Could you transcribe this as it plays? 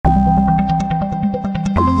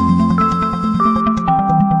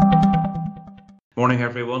Morning,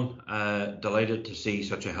 everyone. Delighted to see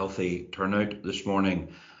such a healthy turnout this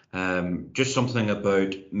morning. Just something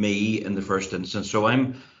about me in the first instance. So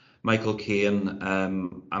I'm Michael Kane.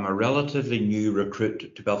 I'm a relatively new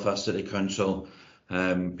recruit to Belfast City Council.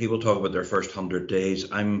 People talk about their first 100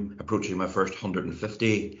 days. I'm approaching my first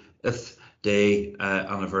 150th day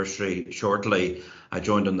anniversary shortly. I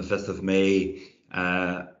joined on the 5th of May,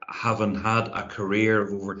 having had a career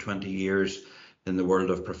of over 20 years in the world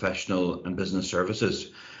of professional and business services.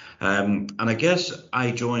 And I guess I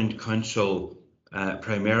joined Council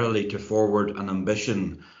primarily to forward an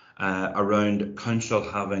ambition around Council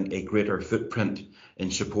having a greater footprint in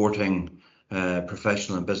supporting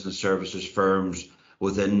professional and business services firms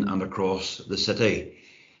within and across the city.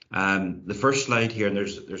 The first slide here, and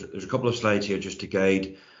there's a couple of slides here just to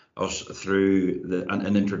guide us through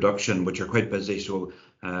an introduction, which are quite busy, so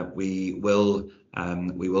we will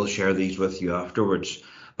share these with you afterwards.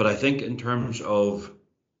 But I think in terms of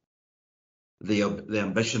the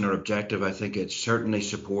ambition or objective, I think it's certainly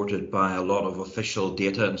supported by a lot of official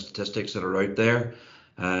data and statistics that are out there.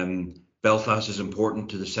 Belfast is important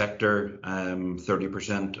to the sector.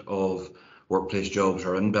 30% of workplace jobs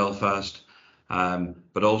are in Belfast.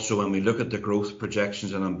 But also when we look at the growth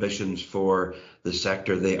projections and ambitions for the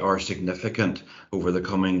sector, they are significant over the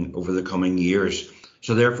coming years.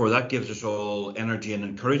 So therefore that gives us all energy and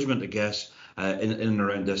encouragement, I guess, in and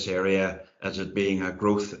around this area as it being a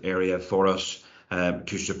growth area for us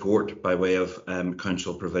to support by way of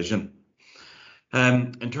council provision.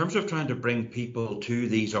 In terms of trying to bring people to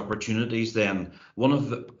these opportunities, then one of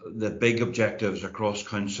the big objectives across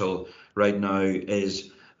council right now is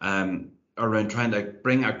around trying to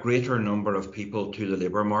bring a greater number of people to the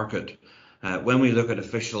labour market. When we look at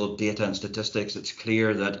official data and statistics, it's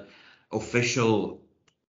clear that official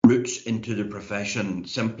routes into the profession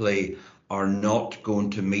simply are not going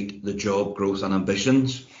to meet the job growth and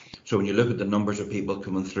ambitions. So when you look at the numbers of people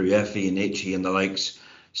coming through FE and HE and the likes,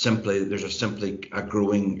 there's simply a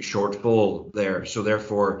growing shortfall there. So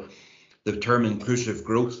therefore, the term inclusive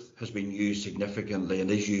growth has been used significantly and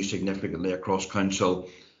is used significantly across council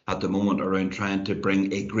at the moment around trying to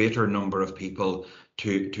bring a greater number of people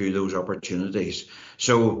to those opportunities.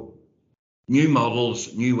 So new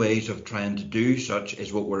models, new ways of trying to do such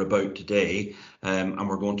is what we're about today, and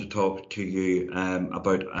we're going to talk to you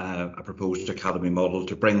about a proposed academy model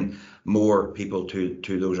to bring more people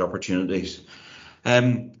to those opportunities.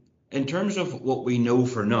 In terms of what we know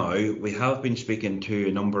for now, we have been speaking to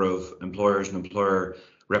a number of employers and employer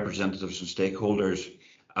representatives and stakeholders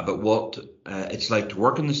about what it's like to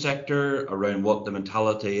work in the sector, around what the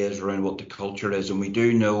mentality is, around what the culture is. And we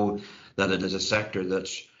do know that it is a sector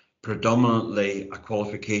that's predominantly a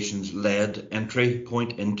qualifications-led entry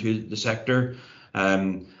point into the sector.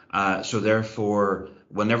 So therefore,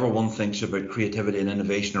 whenever one thinks about creativity and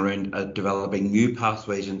innovation around developing new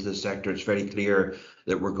pathways into the sector, it's very clear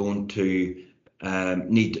that we're going to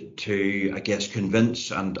need to, I guess,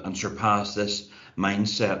 convince and surpass this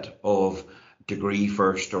mindset of degree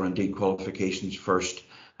first, or indeed qualifications first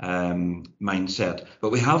mindset.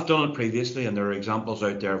 But we have done it previously, and there are examples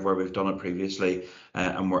out there of where we've done it previously,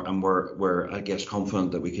 and we're I guess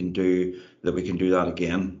confident that we can do that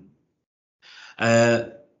again.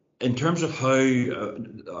 In terms of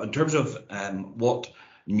what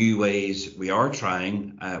new ways we are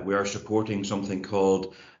trying, we are supporting something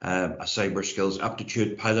called a cyber skills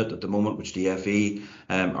aptitude pilot at the moment, which the FE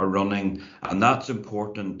are running, and that's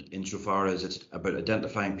important insofar as it's about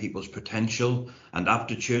identifying people's potential and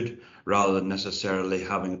aptitude rather than necessarily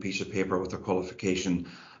having a piece of paper with a qualification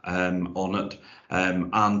on it.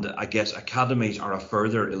 And I guess academies are a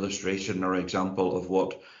further illustration or example of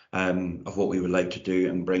what we would like to do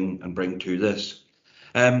and bring to this.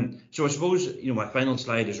 So I suppose my final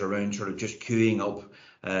slide is around sort of just queuing up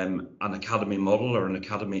an academy model or an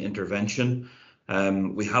academy intervention.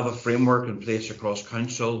 We have a framework in place across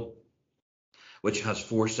council which has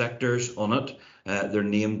 4 sectors on it. They're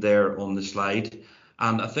named there on the slide,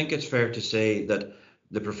 and I think it's fair to say that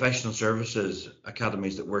the professional services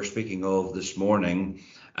academies that we're speaking of this morning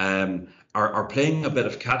are playing a bit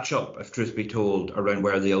of catch up, if truth be told, around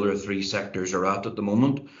where the other 3 sectors are at the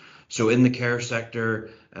moment. So in the care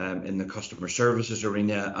sector, in the customer services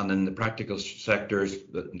arena, and in the practical sectors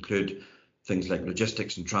that include things like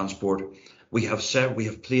logistics and transport, we have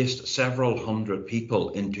placed several hundred people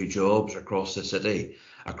into jobs across the city,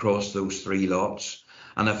 across those 3 lots.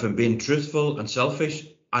 And if I'm being truthful and selfish,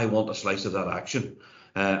 I want a slice of that action.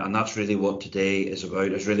 And that's really what today is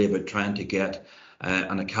about. It's really about trying to get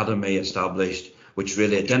an academy established which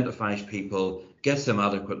really identifies people, gets them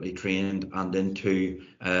adequately trained and into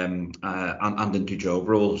job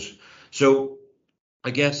roles. So I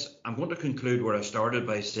guess I'm going to conclude where I started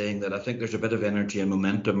by saying that I think there's a bit of energy and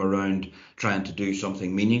momentum around trying to do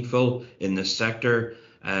something meaningful in this sector.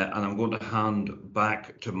 And I'm going to hand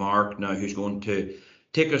back to Mark now, who's going to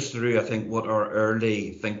take us through, I think, what our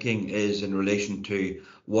early thinking is in relation to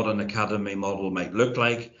what an academy model might look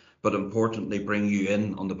like, but importantly, bring you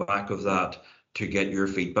in on the back of that to get your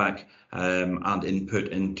feedback and input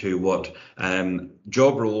into what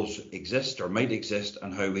job roles exist or might exist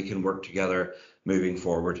and how we can work together moving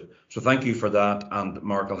forward. So thank you for that. And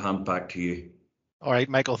Mark, I'll hand back to you. All right,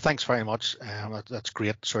 Michael, thanks very much. That's a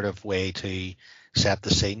great sort of way to set the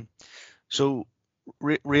scene. So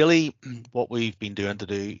really what we've been doing to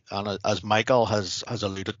do, and as Michael has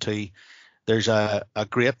alluded to, there's a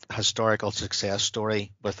great historical success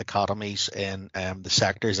story with academies in the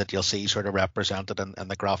sectors that you'll see sort of represented in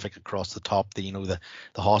the graphic across the top, the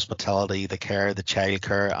hospitality, the care, the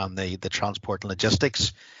childcare, and the transport and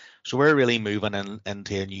logistics. So we're really moving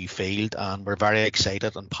into a new field, and we're very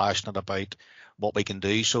excited and passionate about what we can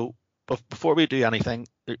do. So before we do anything,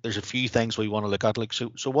 there's a few things we want to look at. Like,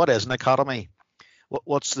 so what is an academy?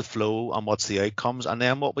 What's the flow and what's the outcomes? And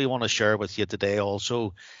then what we want to share with you today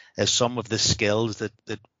also is some of the skills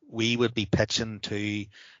that we would be pitching to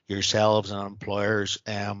yourselves and employers.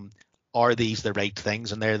 Are these the right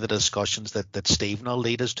things? And they're the discussions that Stephen will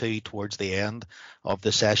lead us to towards the end of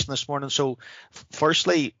the session this morning. So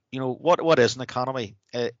firstly, what is an economy?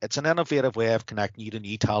 It's an innovative way of connecting you to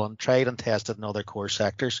new talent, tried and tested in other core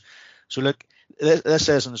sectors. So look, this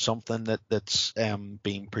isn't something that's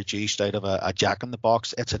being produced out of a jack in the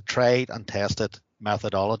box. It's a tried and tested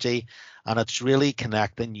methodology, and it's really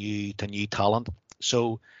connecting you to new talent.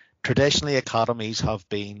 So traditionally, academies have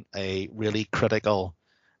been a really critical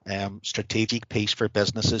strategic piece for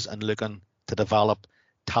businesses and looking to develop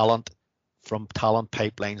talent from talent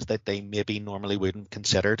pipelines that they maybe normally wouldn't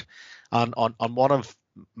considered. And on one of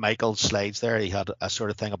Michael's slides there, he had a sort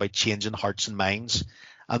of thing about changing hearts and minds.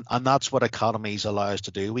 And that's what academies allow us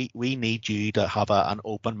to do. We need you to have an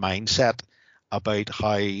open mindset about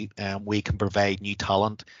how we can provide new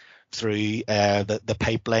talent through the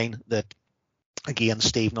pipeline that, again,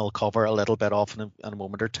 Stephen will cover a little bit off in a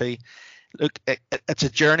moment or two. Look, it's a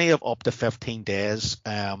journey of up to 15 days,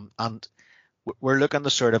 and we're looking to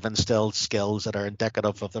sort of instill skills that are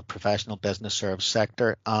indicative of the professional business service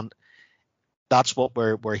sector, and that's what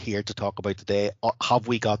we're here to talk about today. Have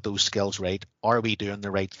we got those skills right? Are we doing the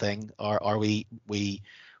right thing? Are we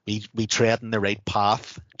treading the right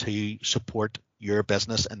path to support your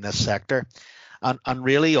business in this sector? And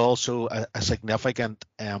really also a significant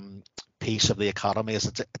piece of the academy is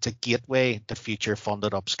it's a gateway to future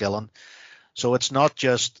funded upskilling. So it's not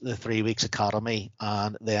just the 3 weeks academy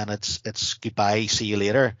and then it's goodbye, see you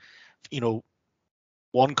later.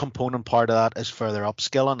 One component part of that is further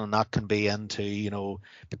upskilling, and that can be into,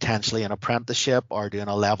 potentially an apprenticeship or doing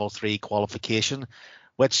a level 3 qualification,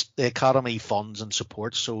 which the academy funds and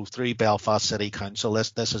supports. So through Belfast City Council,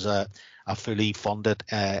 this is a fully funded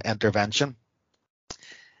intervention.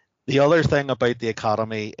 The other thing about the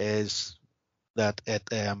academy is that it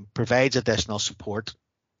provides additional support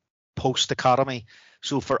post-academy.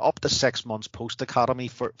 So for up to 6 months post-academy,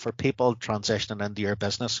 for people transitioning into your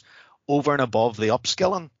business, over and above the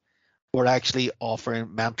upskilling, we're actually offering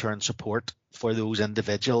mentoring support for those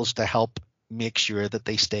individuals to help make sure that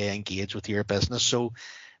they stay engaged with your business. So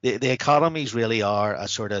the academies really are a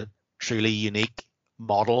sort of truly unique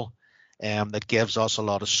model that gives us a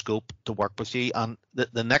lot of scope to work with you. And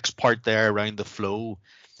the next part there around the flow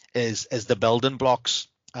is the building blocks.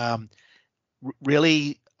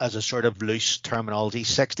 Really, as a sort of loose terminology,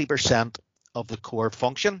 60% of the core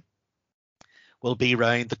function will be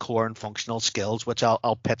around the core and functional skills, which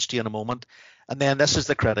I'll pitch to you in a moment. And then this is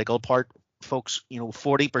the critical part, folks.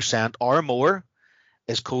 40% or more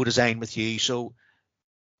is co-designed with you. So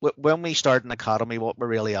when we start an academy, what we're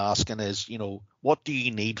really asking is, what do you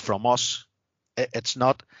need from us? It's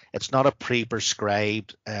not a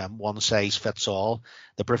pre-prescribed one size fits all.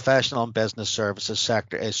 The professional and business services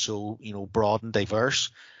sector is so broad and diverse.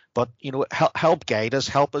 But help guide us,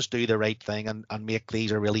 help us do the right thing, and make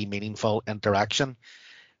these a really meaningful interaction.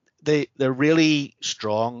 The really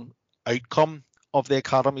strong outcome of the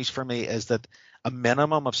academies for me is that a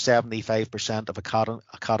minimum of 75% of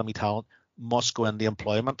academy talent must go into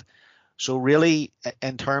employment. So really,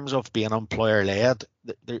 in terms of being employer-led,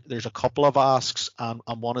 there's a couple of asks, and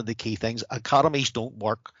one of the key things: academies don't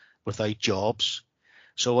work without jobs.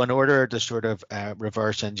 So in order to sort of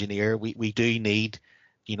reverse engineer, we do need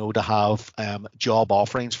to have job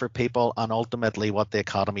offerings for people, and ultimately what the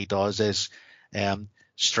academy does is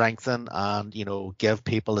strengthen and give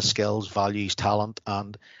people the skills, values, talent,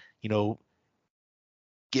 and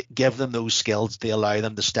give them those skills to allow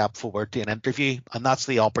them to step forward to an interview. And that's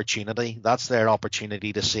the opportunity. That's their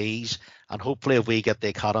opportunity to seize. And hopefully if we get the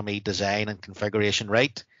academy design and configuration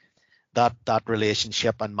right, that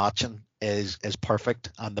relationship and matching is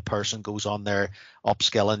perfect, and the person goes on their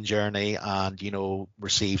upskilling journey and,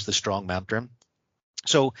 receives the strong mentoring.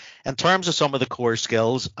 So in terms of some of the core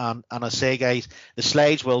skills, and I say, guys, the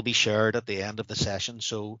slides will be shared at the end of the session,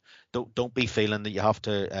 so don't be feeling that you have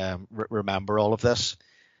to remember all of this.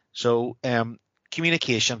 So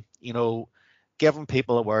communication, giving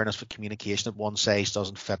people awareness for communication, that one size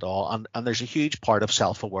doesn't fit all, and there's a huge part of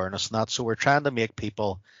self-awareness in that. So we're trying to make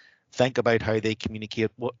people think about how they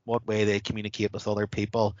communicate, what way they communicate with other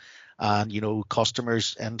people, and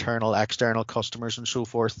customers, internal, external customers, and so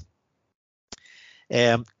forth.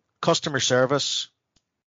 Customer service,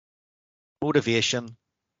 motivation,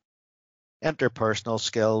 interpersonal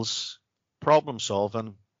skills, problem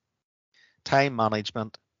solving, time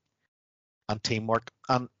management, and teamwork.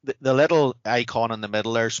 And the little icon in the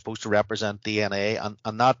middle there is supposed to represent DNA,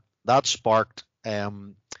 and that sparked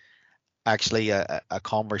actually a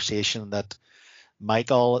conversation that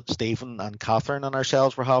Michael, Stephen, and Catherine and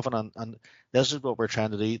ourselves were having, and this is what we're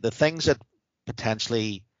trying to do. The things that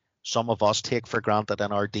potentially some of us take for granted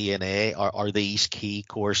in our DNA are these key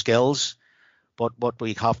core skills. But what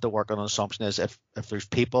we have to work on an assumption is if there's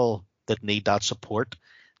people that need that support,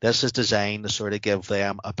 this is designed to sort of give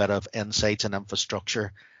them a bit of insights and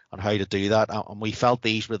infrastructure on how to do that. And we felt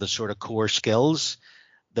these were the sort of core skills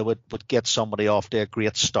that would get somebody off to a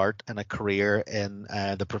great start in a career in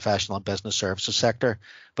the professional and business services sector.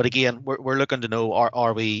 But again, we're looking to know,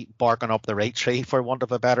 are we barking up the right tree, for want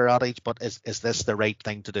of a better adage, but is this the right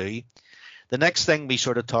thing to do? The next thing we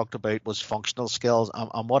sort of talked about was functional skills.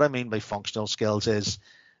 And what I mean by functional skills is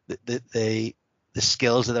the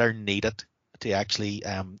skills that are needed to actually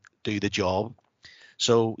do the job.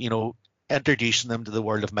 So, introducing them to the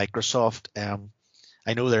world of Microsoft.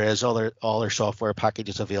 I know there is other software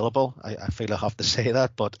packages available. I feel I have to say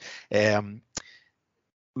that, but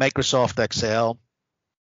Microsoft Excel,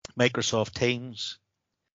 Microsoft Teams,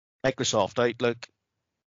 Microsoft Outlook,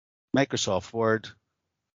 Microsoft Word,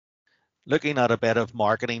 looking at a bit of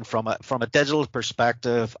marketing from a digital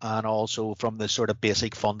perspective, and also from the sort of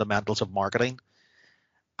basic fundamentals of marketing,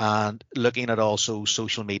 and looking at also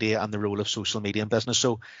social media and the role of social media in business.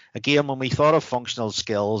 So again, when we thought of functional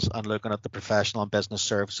skills and looking at the professional and business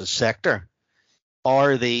services sector,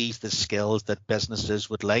 are these the skills that businesses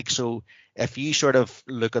would like? So if you sort of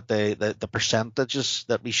look at the percentages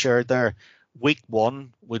that we shared there, week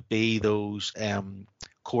 1 would be those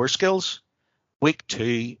core skills. Week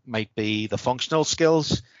 2 might be the functional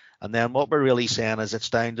skills. And then what we're really saying is it's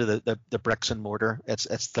down to the bricks and mortar.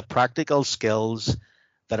 It's the practical skills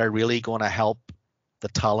that are really going to help the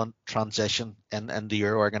talent transition into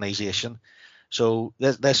your organization. So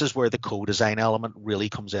this is where the co-design element really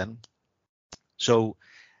comes in. So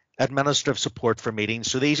administrative support for meetings.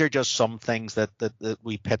 So these are just some things that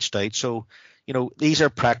we pitched out. So, these are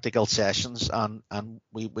practical sessions, and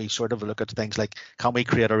we sort of look at things like, can we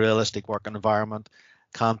create a realistic work environment?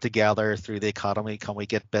 Can together through the academy, can we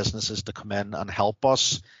get businesses to come in and help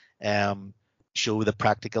us show the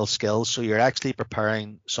practical skills? So you're actually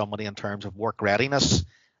preparing somebody in terms of work readiness,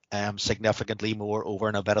 significantly more over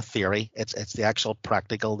and a bit of theory. It's the actual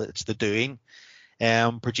practical, it's the doing.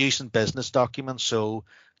 Producing business documents, so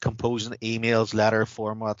composing emails, letter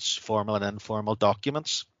formats, formal and informal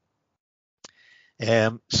documents.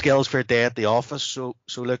 Skills for a day at the office. So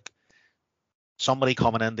look, somebody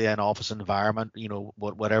coming into an office environment,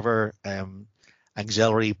 whatever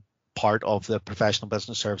auxiliary part of the professional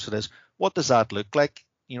business service it is, what does that look like?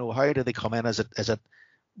 How do they come in? Is it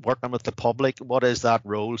working with the public? What is that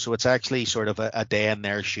role? So it's actually sort of a day in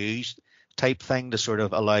their shoes type thing to sort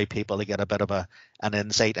of allow people to get a bit of an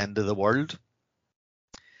insight into the world.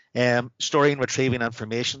 Storing and retrieving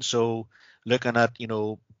information. So looking at,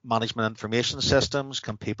 management information systems.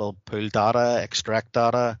 Can people pull data, extract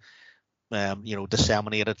data,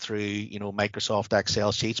 disseminate it through, Microsoft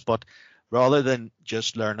Excel sheets? But rather than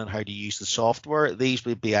just learning how to use the software, these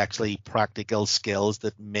would be actually practical skills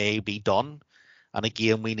that may be done. And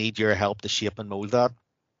again, we need your help to shape and mold that.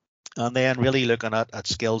 And then really looking at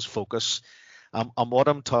skills focus. And what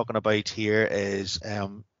I'm talking about here is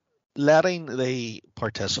letting the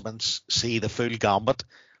participants see the full gambit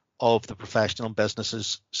of the professional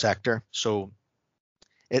businesses sector. So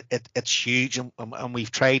it's huge, and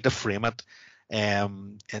we've tried to frame it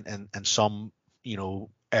in some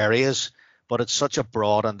areas, but it's such a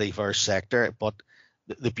broad and diverse sector. But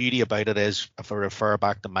the beauty about it is, if I refer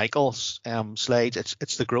back to Michael's slides,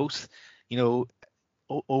 it's the growth.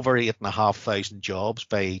 over 8,500 jobs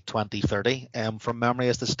by 2030, from memory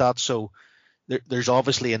as the stats. So there's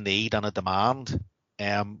obviously a need and a demand,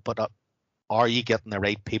 but are you getting the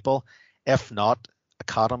right people? If not,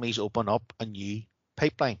 Academies open up a new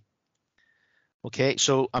pipeline. Okay,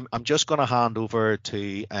 so I'm just going to hand over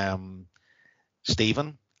to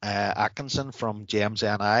Stephen Atkinson from James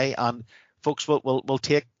NI, and folks, we'll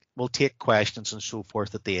take questions and so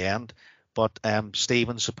forth at the end. But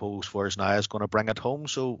Stephen, suppose for us now, is going to bring it home.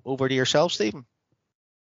 So over to yourself, Stephen.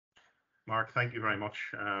 Mark, thank you very much.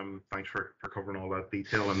 Thanks for covering all that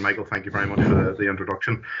detail. And Michael, thank you very much for the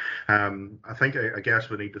introduction. I guess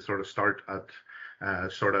we need to sort of start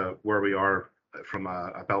at sort of where we are from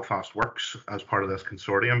a Belfast Works as part of this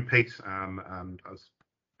consortium piece. And as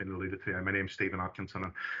been alluded to, my name's Stephen Atkinson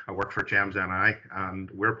and I work for James NI, and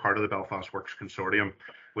we're part of the Belfast Works consortium,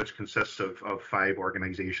 which consists of 5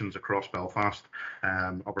 organisations across Belfast: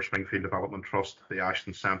 Upper Springfield Development Trust, the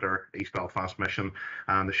Ashton Centre, East Belfast Mission,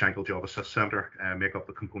 and the Shankle Job Assist Centre make up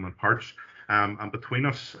the component parts. And between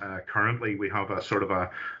us, currently, we have a sort of an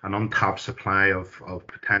untapped supply of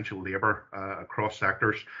potential labour across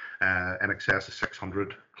sectors, in excess of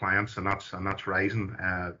 600 clients, and that's rising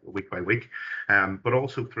week by week. But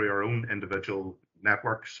also through our own individual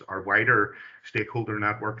networks, our wider stakeholder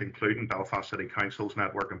network, including Belfast City Council's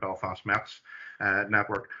network and Belfast Met's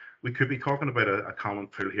network, we could be talking about a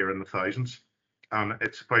talent pool here in the thousands. And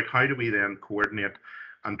it's about how do we then coordinate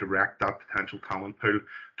and direct that potential talent pool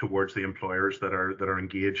towards the employers that are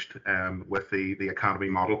engaged with the academy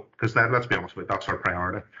model, because let's be honest with it, that's our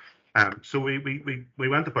priority. So we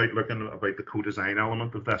went about looking about the co-design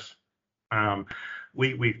element of this.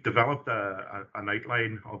 We've developed an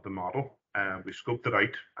outline of the model. We scoped it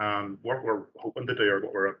out, and what we're hoping to do, or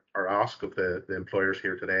what our ask of the employers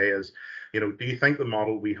here today is, do you think the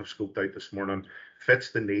model we have scoped out this morning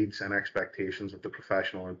fits the needs and expectations of the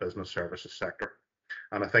professional and business services sector?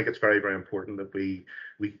 And I think it's very, very important that we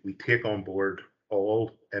take on board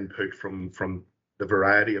all input from the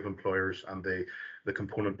variety of employers and the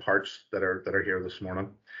component parts that are here this morning.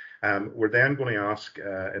 We're then going to ask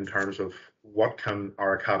in terms of what can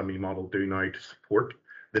our academy model do now to support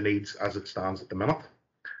the needs as it stands at the minute.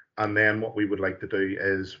 And then what we would like to do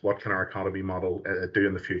is what can our academy model do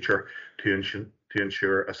in the future to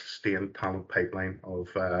ensure a sustained talent pipeline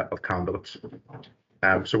of candidates.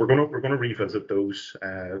 So we're going to revisit those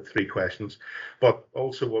 3 questions, but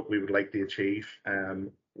also what we would like to achieve.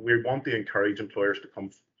 We want to encourage employers to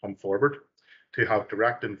come forward to have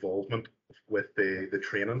direct involvement with the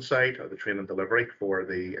training side, or the training delivery for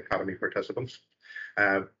the academy participants.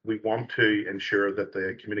 We want to ensure that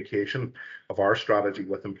the communication of our strategy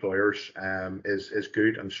with employers is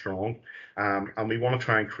good and strong, and we want to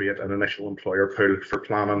try and create an initial employer pool for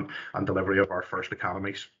planning and delivery of our first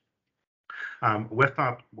academies. With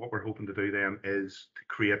that, what we're hoping to do then is to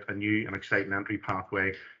create a new and exciting entry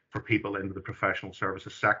pathway for people into the professional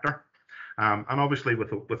services sector. And obviously,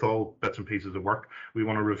 with all bits and pieces of work, we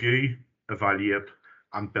want to review, evaluate,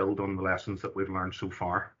 and build on the lessons that we've learned so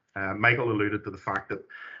far. Michael alluded to the fact that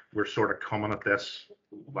we're sort of coming at this,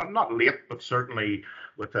 well, not late, but certainly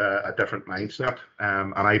with a different mindset.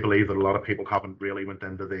 And I believe that a lot of people haven't really went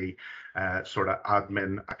into the sort of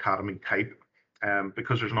admin academy type,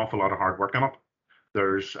 because there's an awful lot of hard work in it.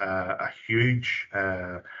 There's a huge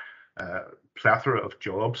plethora of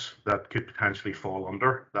jobs that could potentially fall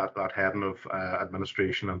under that heading of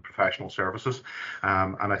administration and professional services.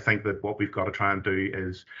 And I think that what we've got to try and do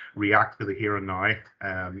is react to the here and now,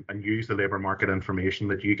 and use the labour market information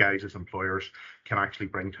that you guys as employers can actually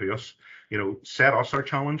bring to us. Set us our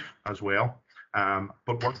challenge as well,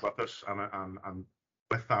 but work with us, and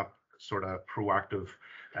with that sort of proactive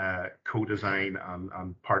co-design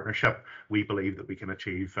and partnership, we believe that we can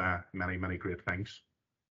achieve many, many great things.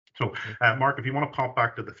 So, Mark, if you want to pop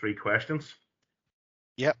back to the 3 questions.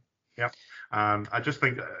 Yep. And I just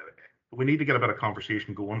think we need to get a bit of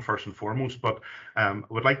conversation going first and foremost, but I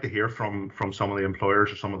would like to hear from some of the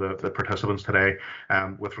employers or some of the participants today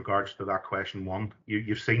with regards to that question 1.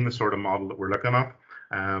 You've seen the sort of model that we're looking at.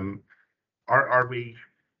 Are we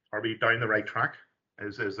down the right track?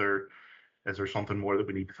 Is there something more that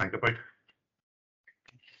we need to think about?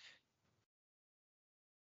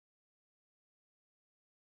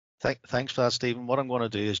 Thanks for that, Stephen. What I'm going to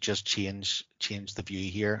do is just change the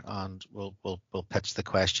view here, and we'll pitch the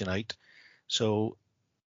question out. So,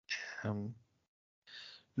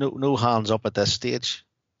 no hands up at this stage.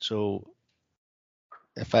 So,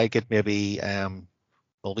 if I could maybe,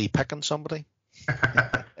 will we picking somebody?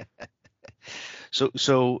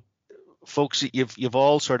 So, folks, you've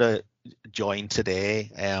all sort of joined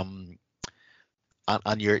today.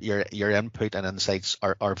 and your input and insights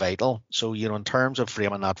are vital. So, in terms of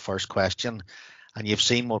framing that first question, and you've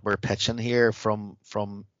seen what we're pitching here from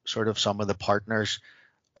sort of some of the partners,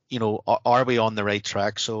 are we on the right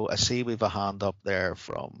track? So I see we've a hand up there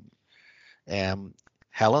from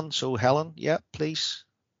Helen. So Helen, yeah, please.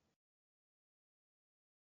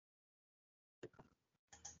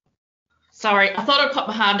 Sorry, I thought I'd put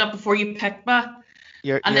my hand up before you picked me.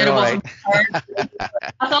 You're then it all wasn't. right.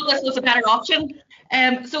 I thought this was a better option.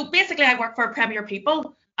 So basically, I work for Premier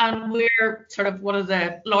People, and we're sort of one of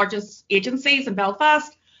the largest agencies in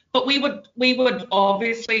Belfast. But we would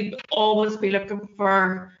obviously always be looking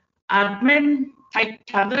for admin type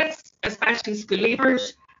candidates, especially school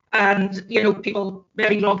leavers and people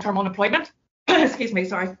maybe long-term unemployment. Excuse me,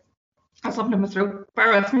 sorry. I have something in my throat.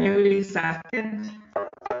 Bear with me a second.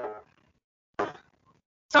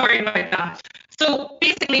 Sorry about that. So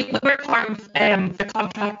basically, we're part of the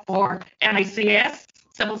contract for NICS,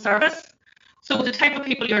 civil service. So the type of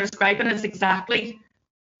people you're describing is exactly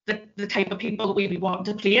the type of people that we would want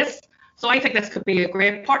to place. So I think this could be a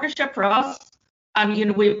great partnership for us, and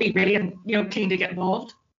we'd be really keen to get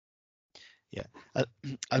involved. Yeah,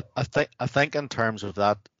 I think in terms of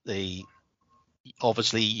that,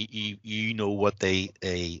 obviously you know what the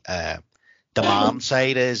demand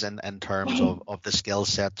side is in terms of the skill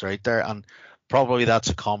sets out there, and probably that's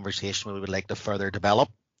a conversation we would like to further develop,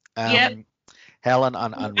 Helen,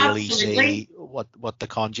 and really see what the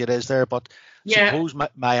conduit is there. But suppose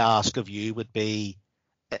my ask of you would be,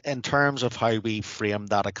 in terms of how we frame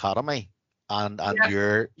that academy and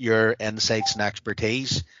your insights and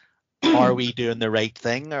expertise, are we doing the right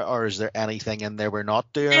thing, or is there anything in there we're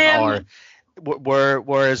not doing, or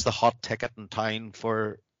where is the hot ticket in town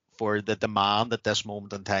for the demand at this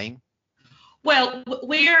moment in time? Well,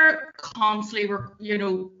 we're constantly,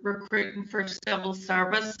 recruiting for civil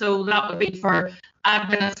service, so that would be for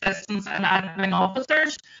admin assistants and admin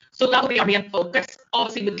officers. So that would be our main focus.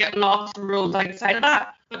 Obviously, we'd get lots of roles outside of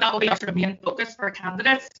that, but that would be our sort of main focus for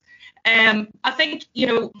candidates. I think,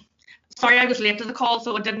 sorry, I was late to the call,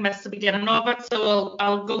 so I didn't miss the beginning of it. So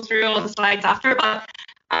I'll go through all the slides after. But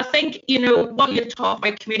I think, what you talk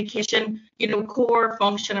about, communication, core,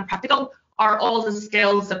 function, and practical, are all the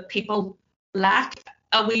skills that people lack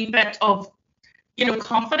a wee bit of,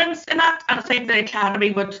 confidence in that. And I think the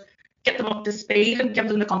Academy would get them up to speed and give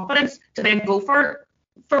them the confidence to then go for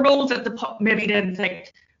roles that they maybe didn't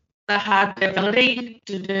think they had the ability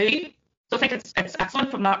to do. So I think it's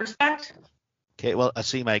excellent from that respect. Okay, well, I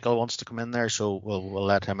see Michael wants to come in there, so we'll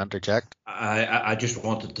let him interject. I just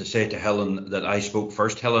wanted to say to Helen that I spoke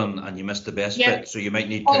first, Helen, and you missed the best bit, so you might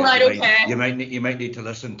need to. You might need to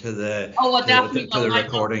listen to the to the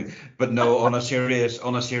recording. But no, on a serious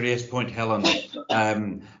point, Helen.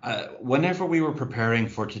 Whenever we were preparing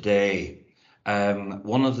for today,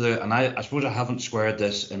 one of the, and I suppose I haven't squared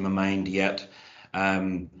this in my mind yet.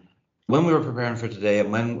 When we were preparing for today,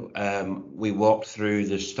 and when we walked through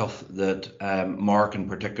the stuff that Mark in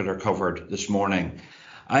particular covered this morning,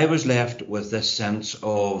 I was left with this sense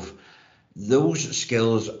of those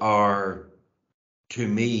skills are, to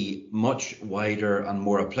me, much wider and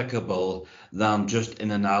more applicable than just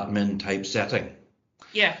in an admin type setting.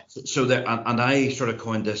 Yeah. So that, and I sort of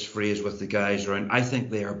coined this phrase with the guys around, I think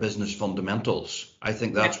they are business fundamentals. I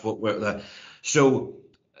think that's what we're, so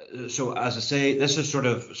as I say, this is sort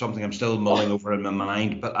of something I'm still mulling over in my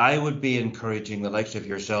mind, but I would be encouraging the likes of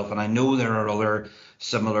yourself, and I know there are other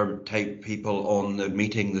similar type people on the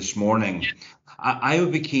meeting this morning. I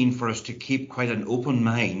would be keen for us to keep quite an open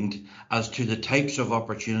mind as to the types of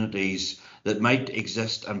opportunities that might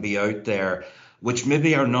exist and be out there, which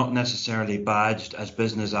maybe are not necessarily badged as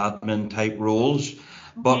business admin type roles.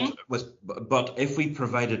 But if we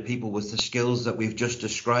provided people with the skills that we've just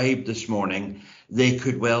described this morning, they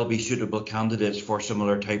could well be suitable candidates for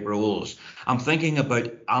similar type roles. I'm thinking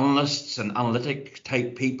about analysts and analytic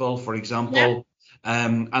type people, for example.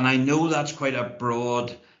 And I know that's quite a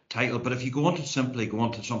broad title, but if you go on to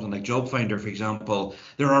something like Job Finder, for example,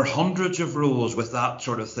 there are hundreds of roles with that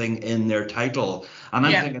sort of thing in their title. And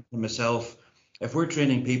I'm thinking to myself, if we're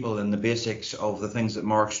training people in the basics of the things that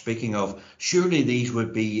Mark's speaking of, surely these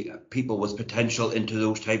would be people with potential into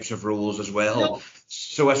those types of roles as well. No.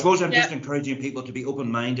 So I suppose I'm just encouraging people to be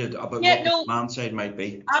open-minded about what the demand side might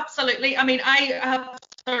be. Absolutely. I mean, I have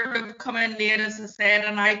sort of come in late, as I said,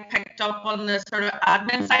 and I picked up on the sort of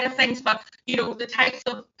admin side of things. But, the types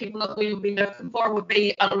of people that we would be looking for would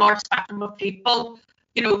be a large spectrum of people,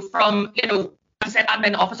 from, as I said,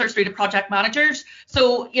 admin officers through to project managers.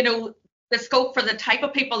 So, the scope for the type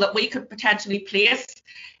of people that we could potentially place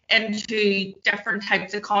into different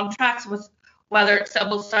types of contracts whether it's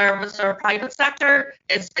civil service or private sector,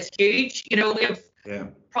 is huge. You know, we have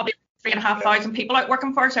probably 3,500 people out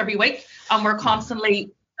working for us every week, and we're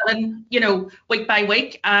constantly filling, you know, week by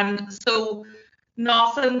week. And so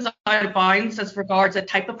nothing's out of bounds as regards the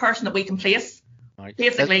type of person that we can place. Right.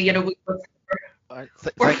 Basically, you know,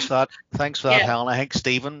 thanks for that, yeah. Helen. I think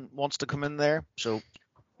Stephen wants to come in there. So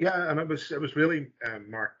yeah, and it was really,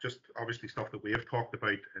 Mark, just obviously stuff that we have talked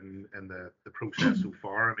about in the process so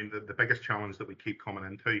far. I mean, the biggest challenge that we keep coming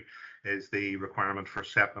into is the requirement for a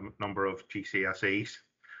set number of GCSEs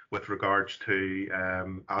with regards to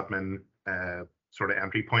admin sort of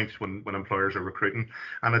entry points when employers are recruiting,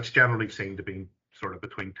 and it's generally seen to be sort of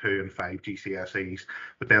between 2 and 5 GCSEs.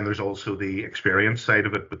 But then there's also the experience side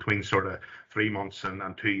of it, between sort of 3 months and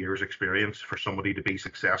 2 years experience for somebody to be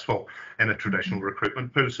successful in a traditional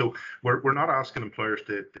recruitment pool. So we're not asking employers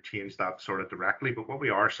to change that sort of directly, but what we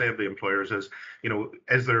are saying to employers is, you know,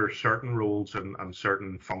 is there certain roles and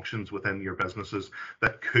certain functions within your businesses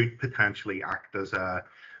that could potentially act as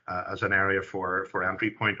an area for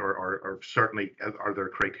entry point, or certainly are there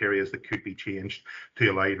criteria that could be changed to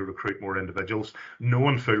allow you to recruit more individuals,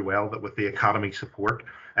 knowing full well that with the Academy support,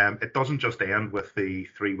 it doesn't just end with the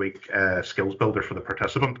 3-week skills builder for the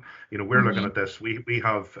participant. You know, we're looking at this, we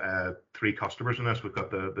have 3 customers in this. We've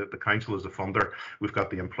got the council as the funder, we've got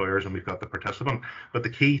the employers, and we've got the participant. But the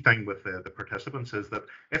key thing with the participants is that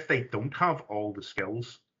if they don't have all the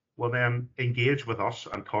skills, well then engage with us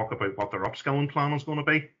and talk about what their upskilling plan is going to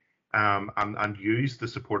be. And use the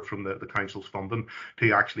support from the council's funding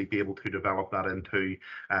to actually be able to develop that into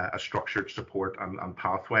a structured support and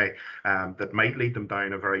pathway that might lead them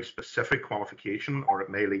down a very specific qualification, or it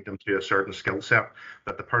may lead them to a certain skill set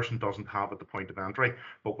that the person doesn't have at the point of entry.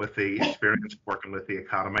 But with the experience working with the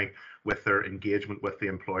Academy, with their engagement with the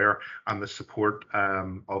employer, and the support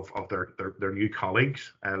of their new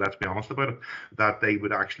colleagues, let's be honest about it, that they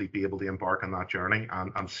would actually be able to embark on that journey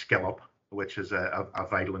and skill up, which is a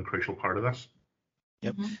vital and crucial part of this.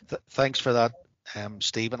 Yep. Thanks for that,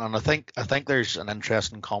 Stephen. And I think there's an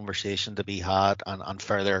interesting conversation to be had and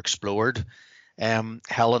further explored,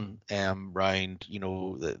 Helen, around, you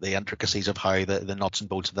know, the intricacies of how the nuts and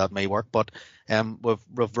bolts of that may work. But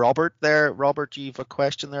with Robert there, Robert, you have a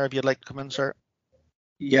question there if you'd like to come in, sir.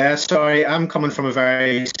 Yeah, sorry, I'm coming from a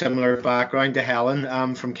very similar background to Helen.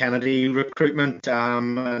 I'm from Kennedy Recruitment,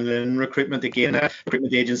 and in recruitment again, a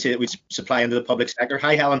recruitment agency that we supply into the public sector.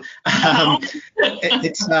 Hi, Helen. I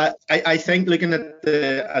think looking at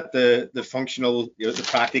the functional, you know, the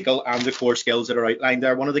practical and the core skills that are outlined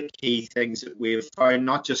there, one of the key things that we've found,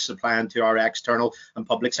 not just supplying to our external and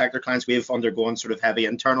public sector clients, we've undergone sort of heavy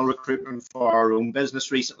internal recruitment for our own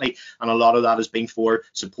business recently, and a lot of that has been for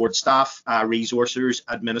support staff, resourcers,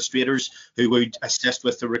 administrators who would assist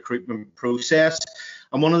with the recruitment process.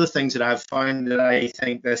 And one of the things that I've found that I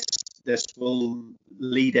think this will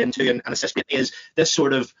lead into and assist with is this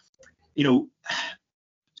sort of, you know,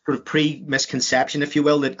 sort of pre-misconception, if you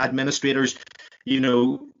will, that administrators, you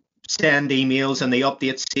know, send emails and they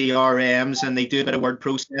update CRMs and they do a bit of word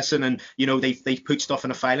processing, and, you know, they put stuff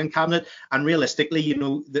in a filing cabinet. And realistically, you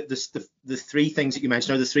know, the 3 things that you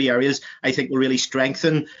mentioned are the 3 areas I think will really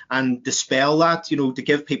strengthen and dispel that, you know, to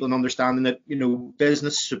give people an understanding that, you know,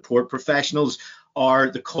 business support professionals are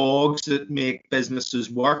the cogs that make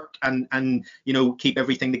businesses work and you know, keep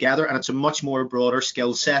everything together. And it's a much more broader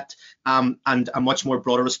skill set and a much more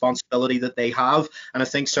broader responsibility that they have. And I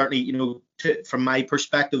think certainly, you know, from my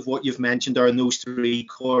perspective, what you've mentioned are in those 3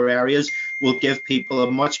 core areas will give people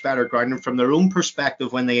a much better grounding from their own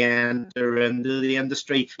perspective when they enter into the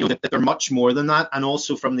industry, you know, that they're much more than that. And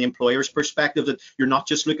also from the employer's perspective, that you're not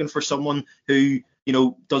just looking for someone who, you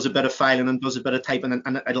know, does a bit of filing and does a bit of typing,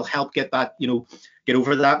 and it'll help get that, you know, get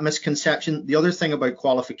over that misconception. The other thing about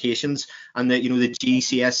qualifications and the, you know, the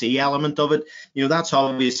GCSE element of it, you know, that's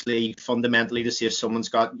obviously fundamentally to see if someone's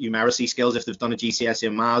got numeracy skills, if they've done a GCSE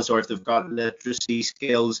in maths, or if they've got literacy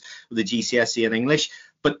skills with a GCSE in English.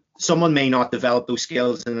 But someone may not develop those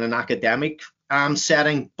skills in an academic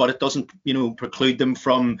setting, but it doesn't, you know, preclude them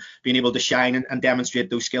from being able to shine and demonstrate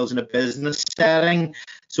those skills in a business setting.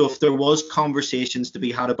 So if there was conversations to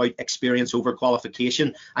be had about experience over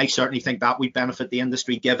qualification, I certainly think that would benefit the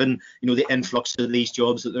industry, given, you know, the influx of these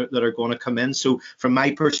jobs that are going to come in. So from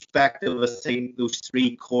my perspective, I think those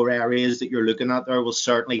 3 core areas that you're looking at there will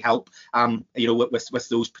certainly help, you know, with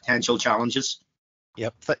those potential challenges.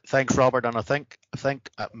 Yep. Thanks, Robert. And I think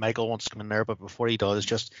Michael wants to come in there, but before he does,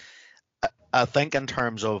 just I think in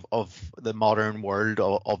terms of the modern world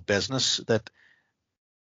of business, that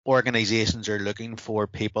organizations are looking for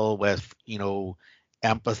people with, you know,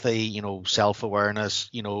 empathy, self-awareness,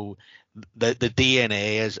 the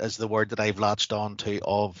DNA is the word that I've latched on to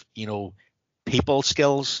of, people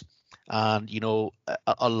skills. And,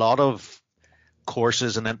 a lot of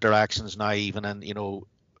courses and interactions now, even in,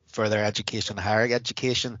 further education, higher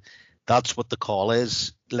education, that's what the call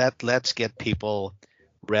is. Let's get people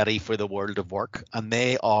ready for the world of work. And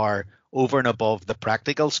they are over and above the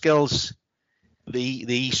practical skills.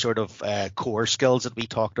 The sort of core skills that we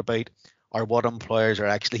talked about are what employers are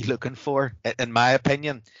actually looking for, in my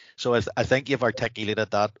opinion. So I think you've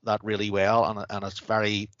articulated that really well, and it's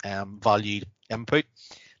very valued input.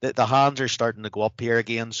 The hands are starting to go up here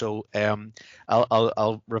again, so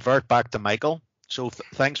I'll revert back to Michael. So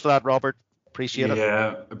thanks for that, Robert. Appreciate it.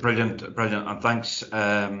 Yeah, brilliant, and thanks,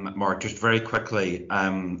 Mark. Just very quickly,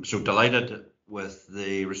 so delighted with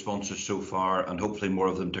the responses so far, and hopefully more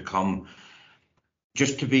of them to come.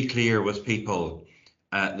 Just to be clear with people,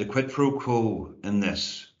 the quid pro quo in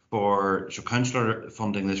this so councillor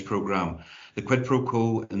funding this programme, the quid pro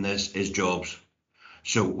quo in this is jobs.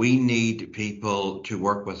 So we need people to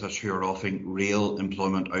work with us who are offering real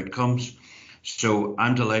employment outcomes. So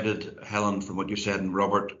I'm delighted, Helen, from what you said, and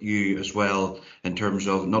Robert, you as well, in terms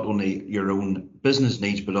of not only your own business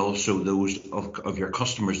needs, but also those of your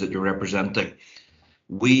customers that you're representing.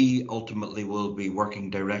 We ultimately will be working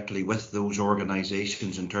directly with those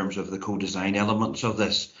organisations in terms of the co-design elements of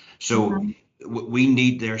this. So we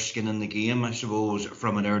need their skin in the game, I suppose,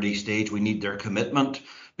 from an early stage. We need their commitment,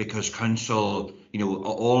 because council,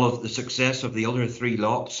 all of the success of the other three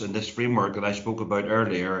lots in this framework that I spoke about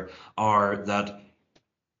earlier are that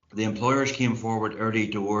the employers came forward early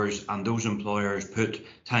doors, and those employers put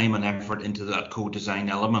time and effort into that co-design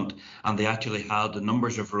element, and they actually had the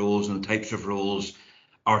numbers of roles and the types of roles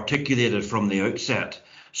articulated from the outset.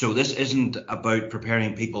 So this isn't about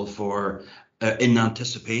preparing people for in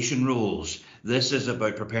anticipation roles. This is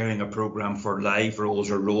about preparing a program for live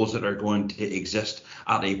roles, or roles that are going to exist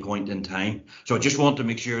at a point in time. So I just want to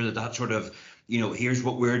make sure that sort of, here's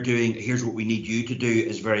what we're doing, here's what we need you to do,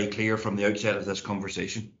 is very clear from the outset of this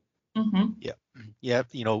conversation. Yeah.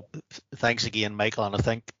 Thanks again, Michael. And I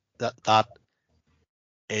think that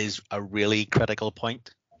is a really critical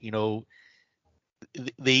point.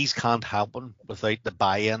 These can't happen without the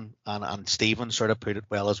buy-in, and Stephen sort of put it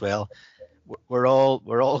well as well. We're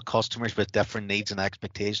all customers with different needs and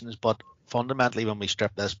expectations, but fundamentally, when we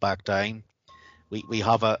strip this back down, we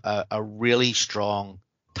have a really strong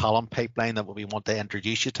talent pipeline that we want to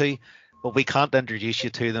introduce you to, but we can't introduce you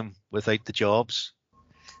to them without the jobs.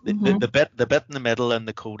 The bit in the middle in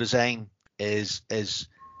the co-design is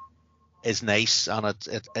nice, and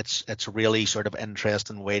it's a really sort of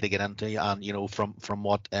interesting way to get into, and from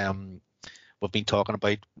what we've been talking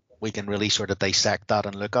about, we can really sort of dissect that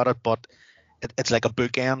and look at it, but it's like a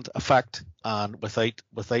bookend effect, and without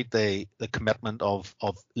the commitment of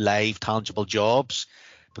live tangible jobs,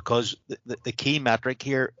 because the key metric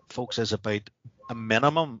here, folks, is about a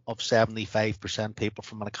minimum of 75% people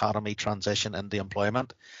from an academy transition into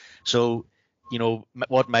employment. So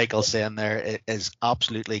what Michael's saying there is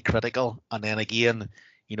absolutely critical. And then again,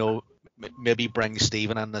 maybe bring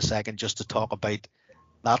Stephen in a second just to talk about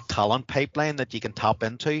that talent pipeline that you can tap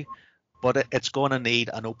into, but it's going to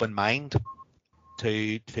need an open mind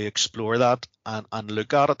to explore that and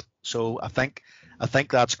look at it. So I think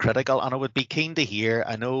that's critical, and I would be keen to hear.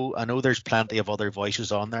 I know there's plenty of other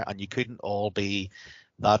voices on there, and you couldn't all be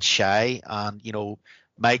that shy. And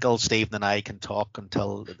Michael, Stephen, and I can talk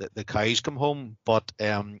until the cows come home, but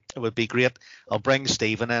it would be great. I'll bring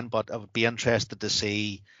Stephen in, but I would be interested to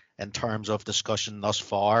see, in terms of discussion thus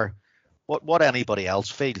far, what anybody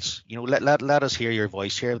else feels. Let us hear your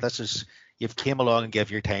voice here. You've came along and give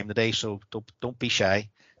your time today, so don't be shy.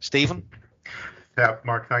 Stephen? Yeah,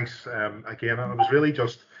 Mark, thanks. Again, I was really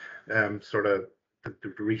just sort of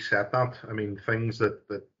to reset that. I mean, things that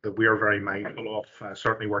we are very mindful of,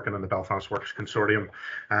 certainly working in the Belfast Works Consortium,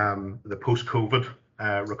 the post-COVID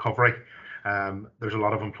recovery. There's a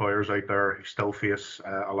lot of employers out there who still face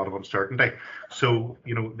a lot of uncertainty. So,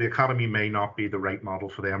 the Academy may not be the right model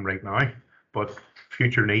for them right now, but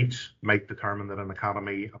future needs might determine that an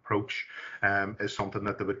academy approach is something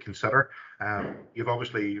that they would consider. You've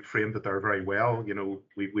obviously framed it there very well.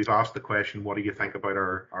 We've asked the question, what do you think about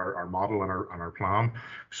our model and our plan?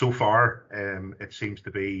 So far, it seems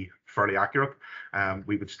to be fairly accurate.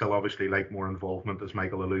 We would still obviously like more involvement, as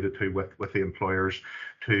Michael alluded to, with the employers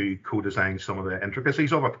to co-design some of the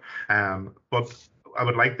intricacies of it. But I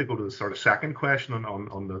would like to go to the sort of second question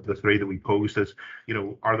on the three that we posed is,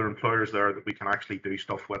 are there employers there that we can actually do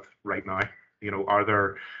stuff with right now? Are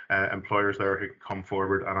there employers there who can come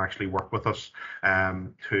forward and actually work with us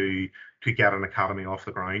to to get an academy off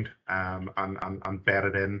the ground, and bed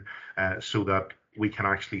it in, so that we can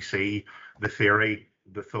actually see the theory,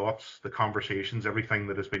 the thoughts, the conversations, everything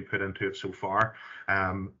that has been put into it so far.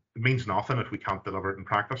 It means nothing if we can't deliver it in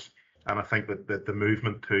practice. And I think that the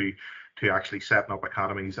movement to actually setting up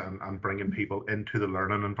academies and bringing people into the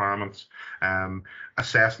learning environments,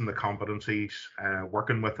 assessing the competencies,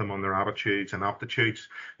 working with them on their attitudes and aptitudes,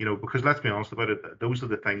 because let's be honest about it, those are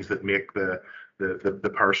the things that make the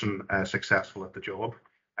person successful at the job.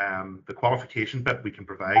 The qualification bit we can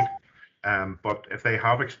provide. But if they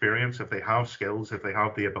have experience, if they have skills, if they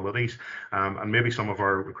have the abilities, and maybe some of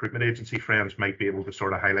our recruitment agency friends might be able to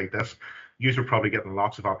sort of highlight this, you are probably getting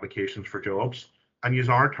lots of applications for jobs, and you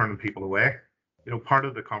are turning people away. Part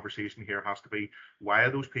of the conversation here has to be, why are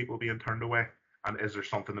those people being turned away? And is there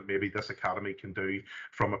something that maybe this academy can do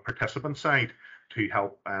from a participant side to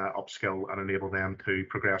help upskill and enable them to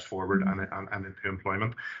progress forward and into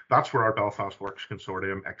employment? That's where our Belfast Works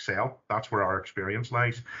Consortium excel. That's where our experience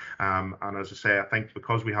lies. And as I say, I think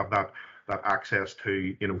because we have that access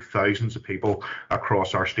to thousands of people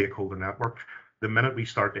across our stakeholder network, the minute we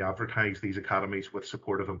start to advertise these academies with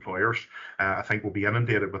supportive employers, I think we'll be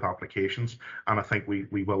inundated with applications, and I think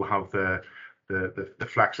we will have the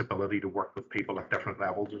flexibility to work with people at different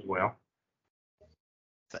levels as well.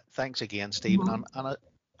 Thanks again, Stephen. And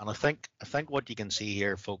I think what you can see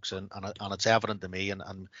here, folks, and it's evident to me,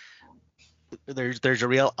 and there's a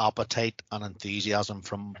real appetite and enthusiasm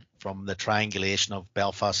from the triangulation of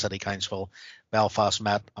Belfast City Council, Belfast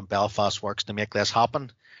Met, and Belfast Works to make this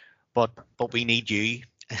happen. But we need you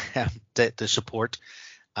to support,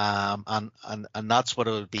 and that's what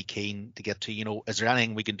I would be keen to get to. Is there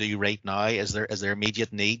anything we can do right now? Is there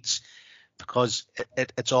immediate needs? Because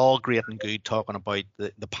it's all great and good talking about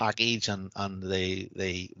the package and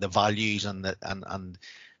the values and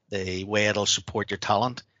the way it'll support your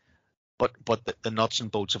talent, but the nuts and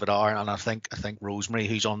bolts of it are, and I think Rosemary,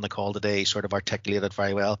 who's on the call today, sort of articulated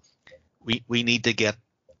very well. We need to get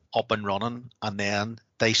up and running and then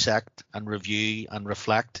dissect and review and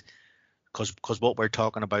reflect, because what we're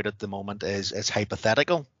talking about at the moment is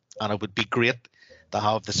hypothetical, and it would be great to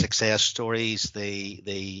have the success stories,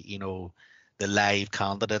 the live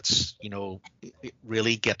candidates,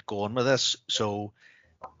 really get going with this. So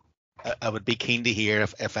I would be keen to hear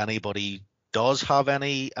if anybody does have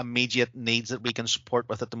any immediate needs that we can support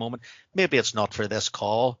with at the moment. Maybe it's not for this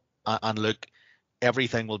call, and look,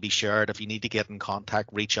 everything will be shared. If you need to get in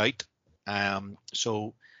contact, reach out.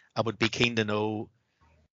 So I would be keen to know,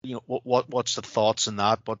 what's the thoughts in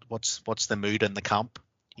that, what's the mood in the camp,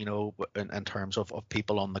 in terms of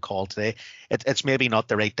people on the call today. It's maybe not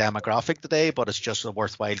the right demographic today, but it's just a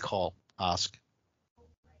worthwhile call. Ask.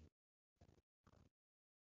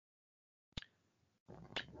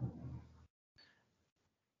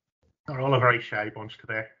 They're all a very shy bunch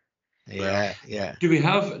today. Yeah. Do we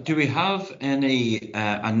have any?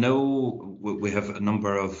 I know we have a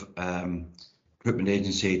number of recruitment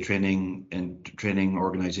agency training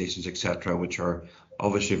organisations, etc., which are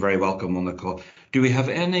obviously very welcome on the call. Do we have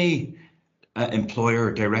any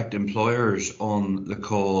direct employers on the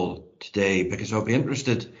call today? Because I'll be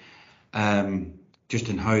interested just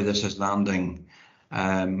in how this is landing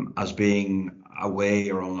as being a way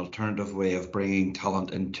or an alternative way of bringing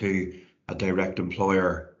talent into a direct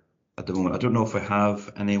employer at the moment. I don't know if I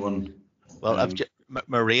have anyone. Well,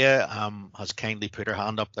 Maria has kindly put her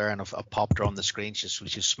hand up there, and I've popped her on the screen.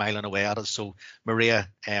 She's smiling away at us. So, Maria,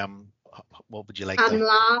 what would you like? I'm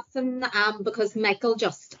laughing because Michael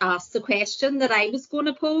just asked the question that I was going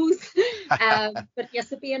to pose. But yes,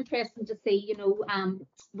 it'd be interesting to see,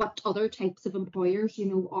 what other types of employers,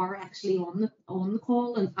 are actually on the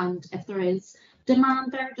call, and if there is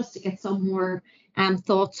demand there, just to get some more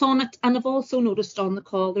thoughts on it. And I've also noticed on the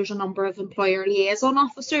call there's a number of employer liaison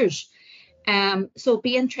officers. So it'd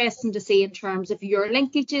be interesting to see in terms of your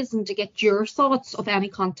linkages and to get your thoughts of any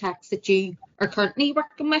contacts that you are currently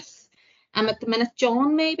working with. At the minute,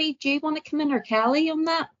 John, maybe, do you want to come in, or Kelly, on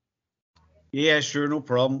that? Yeah, sure, no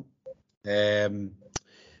problem.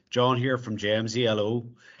 John here from JMZ, hello.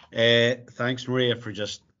 Thanks, Maria, for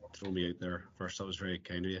just throwing me out there first. That was very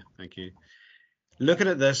kind of you. Thank you. Looking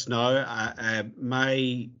at this now,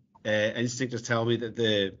 my instinct is telling me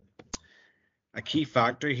that a key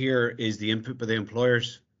factor here is the input by the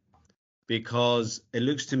employers, because it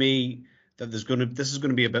looks to me that this is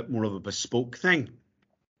going to be a bit more of a bespoke thing.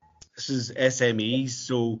 This is SMEs,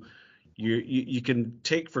 so you can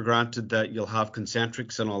take for granted that you'll have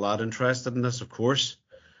concentrics and all that interested in this, of course.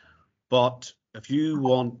 But if you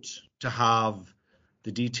want to have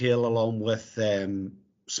the detail along with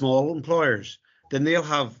small employers, then they'll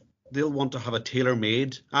have they'll want to have a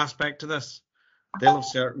tailor-made aspect to this. They'll have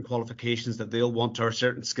certain qualifications that they'll want, or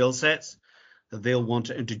certain skill sets that they'll want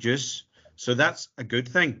to introduce. So that's a good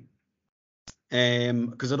thing.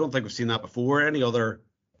 Because I don't think we've seen that before. Any other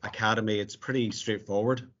academy, it's pretty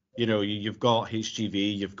straightforward. You know, you've got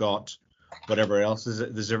HGV, you've got whatever else.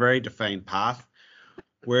 There's a very defined path.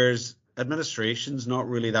 Whereas administration's not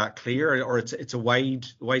really that clear, or it's a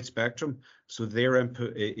wide spectrum. So their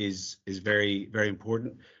input is very, very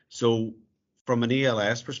important. So from an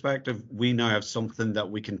ELS perspective, we now have something that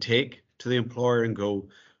we can take to the employer and go,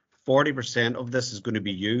 40% of this is going to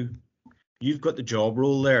be you. You've got the job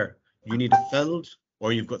role there. You need it filled,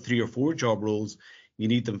 or you've got 3 or 4 job roles. You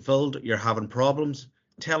need them filled. You're having problems.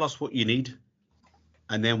 Tell us what you need,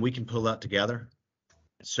 and then we can pull that together.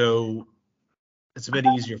 So it's a bit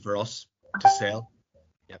easier for us to sell.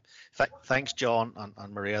 Yeah. Thanks, John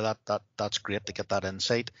and Maria. That's great to get that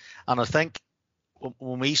insight. And I think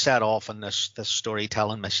when we set off on this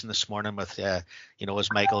storytelling mission this morning with, as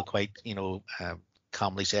Michael quite,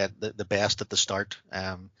 calmly said, the best at the start,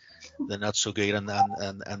 the not so good and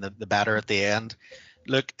the better at the end.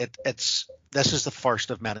 Look, this is the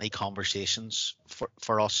first of many conversations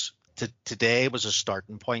for us. Today was a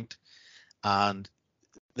starting point, and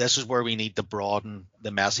this is where we need to broaden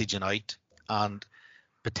the messaging out. And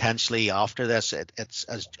potentially after this, it's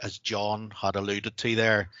as John had alluded to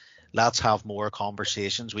there, let's have more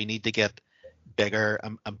conversations. We need to get bigger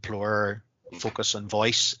employer focus and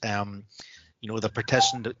voice. The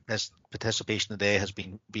participation today has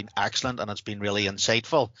been excellent, and it's been really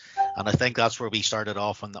insightful. And I think that's where we started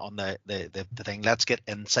off on the thing. Let's get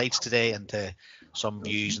insights today into some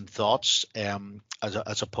views and thoughts,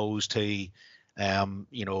 as opposed to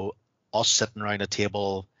us sitting around a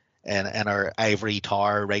table in our ivory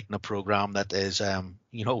tower writing a program that is,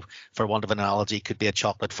 for want of an analogy, could be a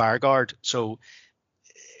chocolate fire guard. So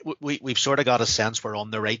we've sort of got a sense we're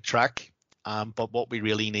on the right track. But what we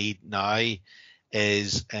really need now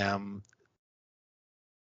is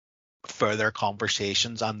further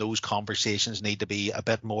conversations, and those conversations need to be a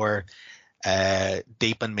bit more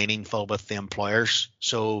deep and meaningful with the employers.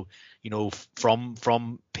 So,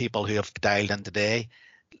 from people who have dialed in today,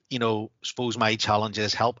 suppose my challenge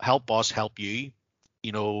is help us help you,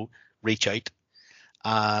 reach out.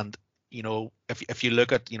 And, if you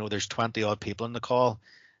look at, there's 20 odd people in the call.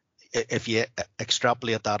 If you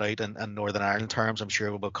extrapolate that out in Northern Ireland terms, I'm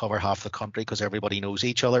sure we'll cover half the country because everybody knows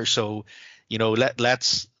each other. So,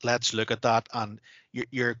 let's look at that. And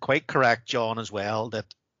you're quite correct, John, as well, that,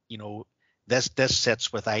 this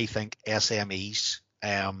sits with, I think, SMEs.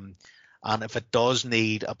 And if it does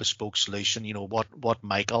need a bespoke solution, what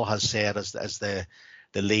Michael has said as the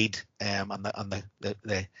lead and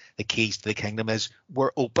the keys to the kingdom is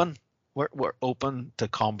we're open. We're open to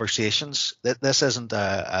conversations. This isn't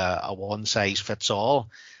a one size fits all,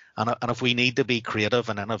 and if we need to be creative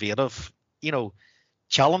and innovative,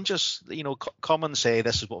 challenge us. Come and say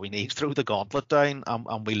this is what we need. Throw the gauntlet down,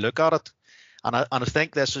 and we look at it. And I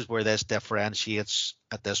think this is where this differentiates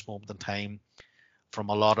at this moment in time from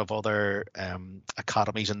a lot of other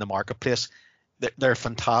academies in the marketplace. They're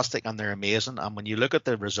fantastic and they're amazing. And when you look at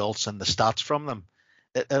the results and the stats from them,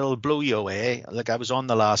 it'll blow you away. Like, I was on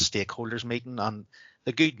the last stakeholders meeting, and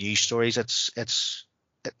the good news stories, it's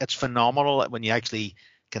phenomenal when you actually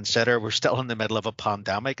consider we're still in the middle of a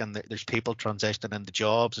pandemic and there's people transitioning into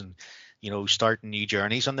jobs and starting new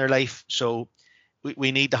journeys in their life. So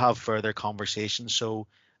we need to have further conversations. So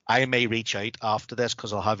I may reach out after this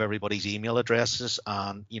because I'll have everybody's email addresses,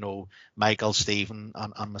 and Michael, Stephen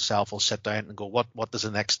and myself will sit down and go, what does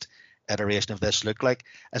the next iteration of this look like?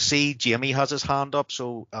 I see Jamie has his hand up,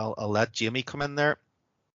 so I'll let Jamie come in there.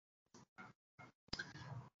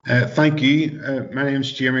 Thank you. My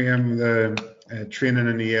name's Jamie. I'm the training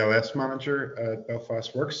and ELS manager at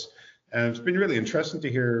Belfast Works. It's been really interesting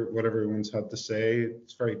to hear what everyone's had to say.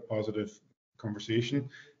 It's a very positive conversation.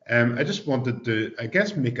 I just wanted to, I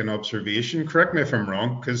guess, make an observation. Correct me if I'm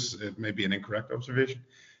wrong, because it may be an incorrect observation,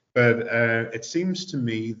 but it seems to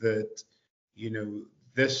me that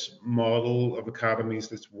this model of academies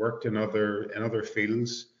that's worked in other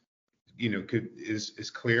fields,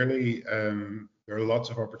 is clearly there are lots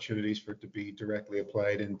of opportunities for it to be directly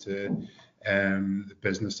applied into the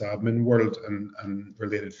business admin world and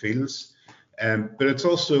related fields. But it's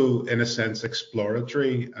also, in a sense,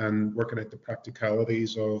 exploratory and working out the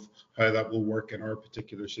practicalities of how that will work in our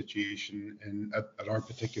particular situation and at our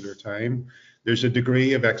particular time. There's a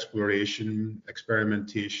degree of exploration,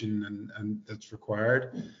 experimentation, and that's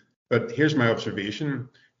required. But here's my observation.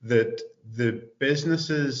 that the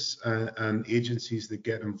businesses and agencies that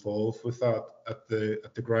get involved with that at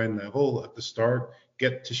the ground level at the start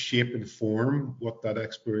get to shape and form what that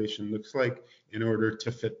exploration looks like in order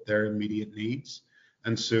to fit their immediate needs.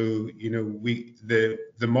 And so, the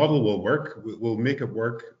model will work. We'll make it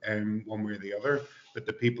work one way or the other, but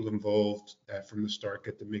the people involved from the start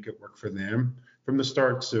get to make it work for them from the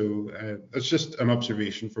start. So that's just an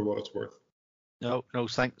observation for what it's worth. No,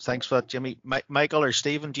 thanks for that, Jimmy. Michael or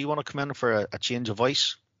Stephen, do you want to come in for a change of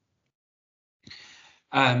voice?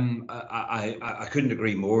 I couldn't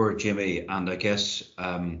agree more, Jimmy, and I guess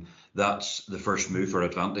that's the first mover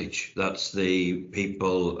advantage. That's the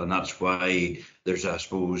people, and that's why there's, I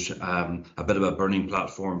suppose, a bit of a burning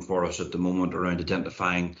platform for us at the moment around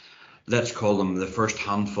identifying, let's call them the first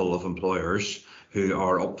handful of employers who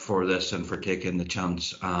are up for this and for taking the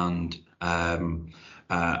chance and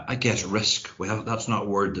I guess risk. That's not a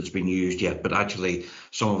word that's been used yet, but actually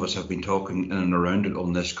some of us have been talking in and around it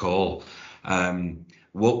on this call.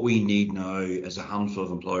 What we need now is a handful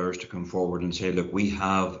of employers to come forward and say, look, we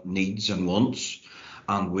have needs and wants,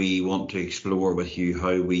 and we want to explore with you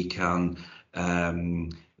how we can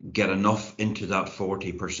get enough into that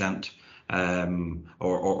 40%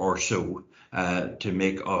 or so to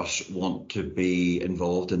make us want to be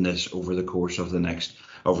involved in this over the course of the next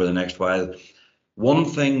while. One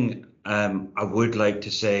thing I would like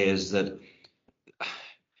to say is that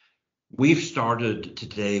we've started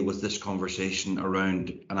today with this conversation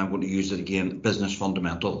around, and I'm going to use it again, business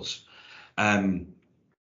fundamentals.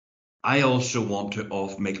 I also want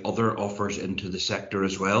to make other offers into the sector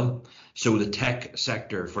as well. So the tech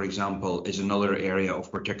sector, for example, is another area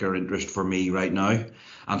of particular interest for me right now,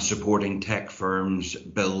 and supporting tech firms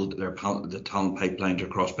build the talent pipelines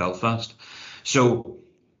across Belfast. So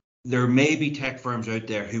there may be tech firms out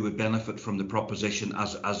there who would benefit from the proposition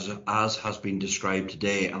as has been described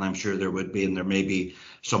today, and I'm sure there would be, and there may be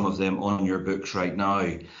some of them on your books right now.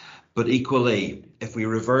 But equally, if we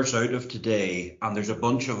reverse out of today, and there's a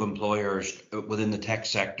bunch of employers within the tech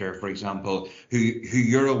sector, for example, who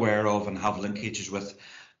you're aware of and have linkages with,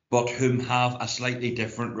 but whom have a slightly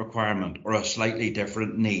different requirement or a slightly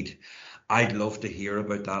different need, I'd love to hear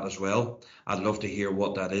about that as well. I'd love to hear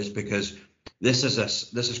what that is, because this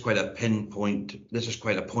is quite a pinpoint, this is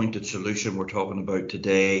quite a pointed solution we're talking about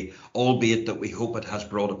today, albeit that we hope it has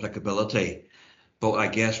broad applicability. But I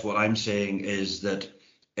guess what I'm saying is that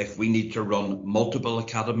if we need to run multiple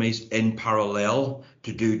academies in parallel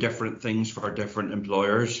to do different things for different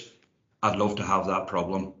employers, I'd love to have that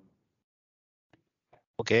problem.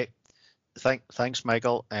 Okay, thanks,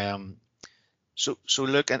 Michael. So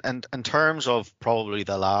look, and in terms of probably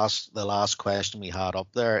the last question we had up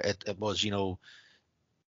there, it was,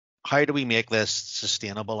 how do we make this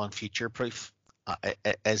sustainable and future proof?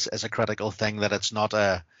 Is a critical thing, that it's not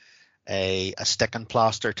a sticking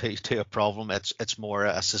plaster to a problem. It's more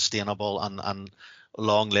a sustainable and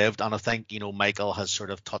long lived. And I think Michael has sort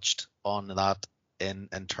of touched on that in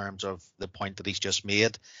terms of the point that he's just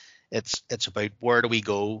made. It's about, where do we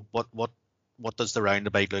go? What does the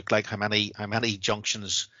roundabout look like? How many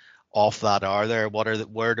junctions off that are there?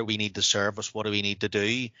 Where do we need to service? What do we need to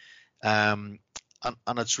do? And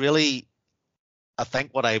it's really, I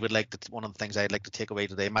think one of the things I'd like to take away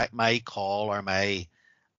today, my call or my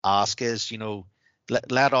ask is,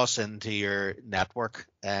 let us into your network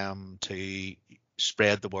to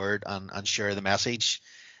spread the word and share the message.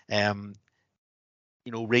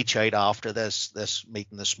 Reach out after this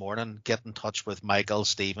meeting this morning, get in touch with Michael,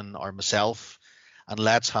 Stephen, or myself, and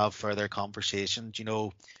let's have further conversations.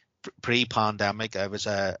 Pre-pandemic, I was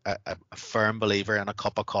a firm believer in a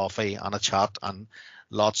cup of coffee and a chat, and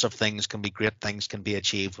lots of great things can be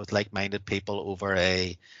achieved with like-minded people over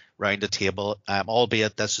round a table,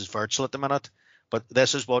 albeit this is virtual at the minute, but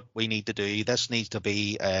this is what we need to do. This needs to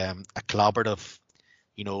be a collaborative,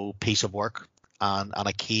 piece of work. And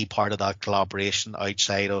a key part of that collaboration,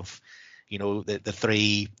 outside of, the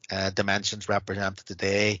three dimensions represented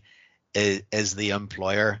today, is the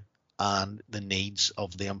employer and the needs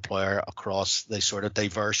of the employer across the sort of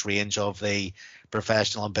diverse range of the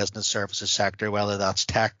professional and business services sector, whether that's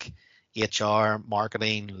tech, HR,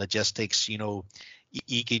 marketing, logistics. You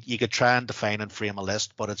could try and define and frame a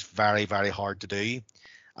list, but it's very, very hard to do.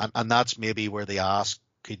 And that's maybe where the ask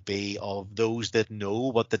could be of those that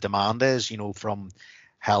know what the demand is, from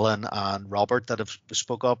Helen and Robert that have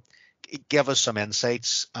spoke up. Give us some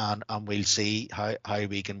insights, and we'll see how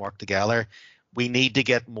we can work together. We need to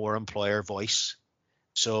get more employer voice.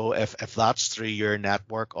 So if that's through your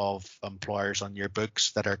network of employers on your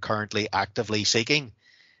books that are currently actively seeking,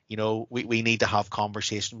 we need to have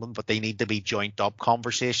conversations with them, but they need to be joint up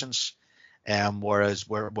conversations. whereas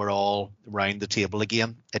we're all around the table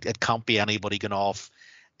again. It can't be anybody going off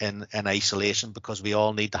in isolation, because we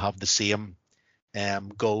all need to have the same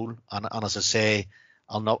goal. And as I say,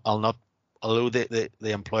 I'll not although the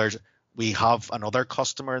employers, we have another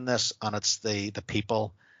customer in this, and it's the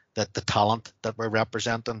people, that the talent that we're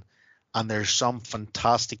representing. And there's some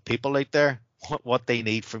fantastic people out there. What they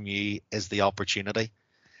need from you is the opportunity.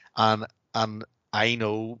 And I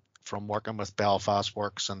know from working with Belfast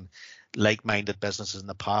Works and like-minded businesses in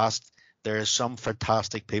the past, there is some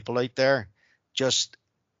fantastic people out there. Just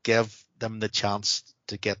give them the chance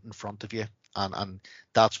to get in front of you, and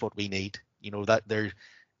that's what we need. That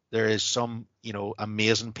there is some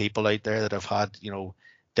amazing people out there that have had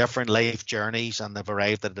different life journeys, and they've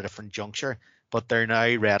arrived at a different juncture, but they're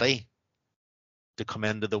now ready to come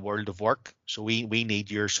into the world of work. So we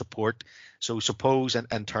need your support. So suppose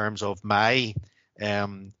in terms of my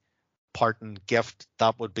parting gift,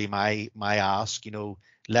 that would be my ask.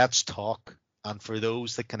 Let's talk. And for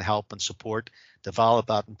those that can help and support, develop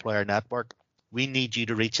that employer network, we need you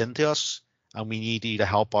to reach into us, and we need you to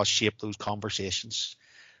help us shape those conversations.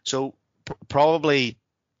 So probably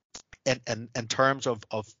in terms of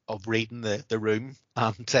reading the room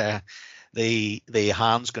and the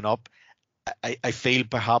hands going up, I feel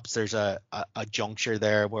perhaps there's a juncture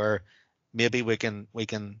there where maybe we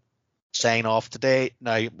can sign off today.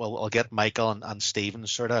 Now, I'll get Michael and Stephen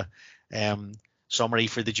sort of summary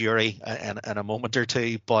for the jury in a moment or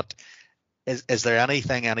two. But is there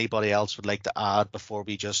anything anybody else would like to add before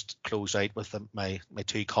we just close out with my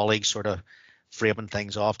two colleagues sort of framing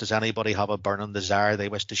things off? Does anybody have a burning desire they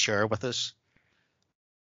wish to share with us?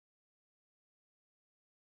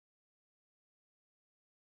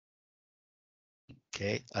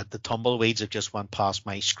 Okay, the tumbleweeds have just went past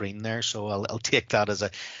my screen there, so I'll take that as a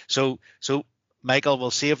so. Michael, we'll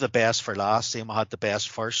save the best for last. Same, I had the best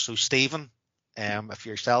first. So Stephen, if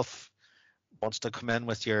yourself wants to come in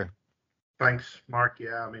with your. Thanks, Mark.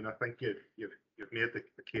 Yeah, I mean, I think you've made the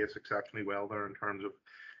case exceptionally well there in terms of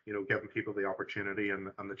giving people the opportunity and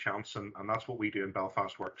the chance, and that's what we do in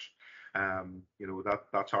Belfast Works.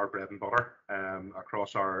 That's our bread and butter.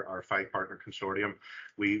 Across our 5-partner consortium,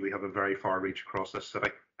 we have a very far reach across this city.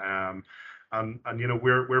 And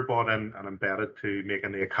we're bought in and embedded to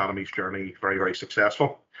making the Academies journey very, very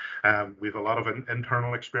successful. We've a lot of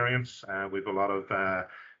internal experience. We've a lot of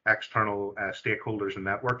external stakeholders and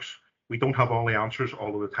networks. We don't have all the answers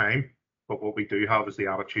all of the time, but what we do have is the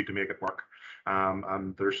attitude to make it work.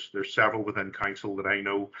 And there's several within council that I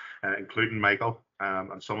know, including Michael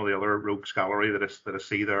and some of the other rogues gallery that I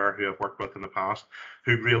see there, who I've worked with in the past,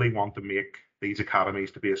 who really want to make these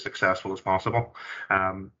academies to be as successful as possible.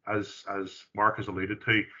 As Mark has alluded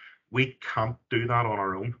to, we can't do that on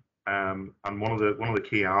our own. And one of the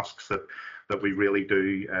key asks that we really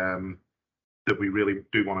do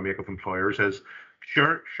want to make of employers is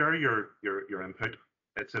share your input.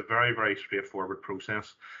 It's a very, very straightforward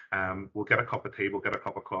process. We'll get a cup of tea, we'll get a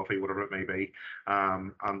cup of coffee, whatever it may be,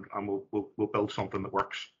 and we'll build something that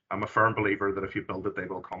works. I'm a firm believer that if you build it, they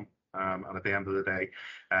will come. And at the end of the day,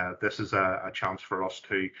 this is a chance for us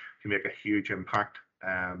to make a huge impact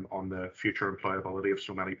on the future employability of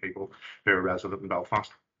so many people who are resident in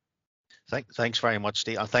Belfast. Thanks very much,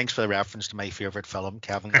 Steve, and thanks for the reference to my favourite film,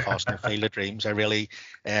 Kevin Costner, Field of Dreams. I really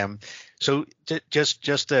so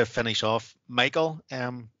just to finish off, Michael,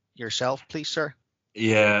 yourself, please, sir.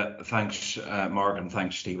 Yeah, thanks, Mark, and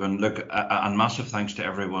thanks, Stephen. Look, and massive thanks to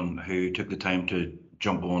everyone who took the time to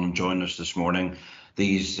jump on and join us this morning.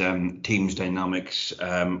 These teams dynamics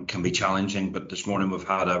can be challenging, but this morning we've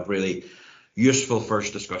had a really useful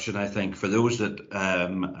first discussion. I think for those that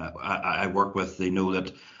I work with, they know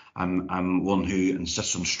that I'm one who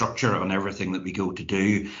insists on structure on everything that we go to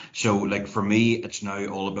do. So like for me, it's now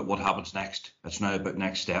all about what happens next. It's now about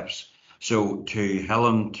next steps. So to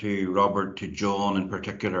Helen, to Robert, to John in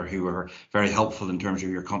particular, who were very helpful in terms of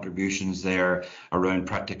your contributions there around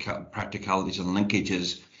practicalities and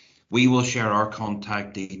linkages, we will share our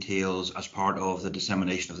contact details as part of the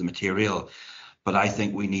dissemination of the material. But I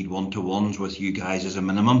think we need one-to-ones with you guys as a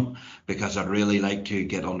minimum, because I'd really like to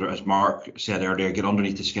get under, as Mark said earlier, get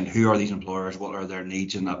underneath the skin. Who are these employers? What are their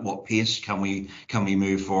needs? And at what pace can we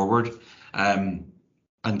move forward?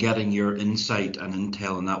 And getting your insight and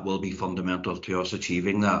intel, and that will be fundamental to us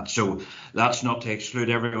achieving that. So that's not to exclude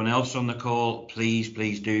everyone else on the call. Please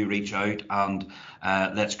do reach out and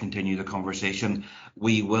let's continue the conversation.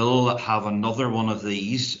 we will have another one of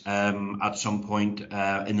these at some point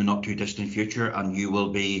in the not too distant future, and you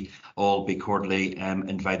will all be cordially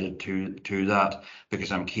invited to that,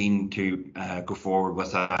 because I'm keen to go forward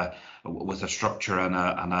with a structure and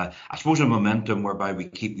I suppose a momentum whereby we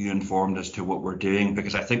keep you informed as to what we're doing,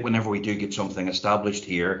 because I think whenever we do get something established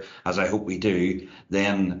here, as I hope we do,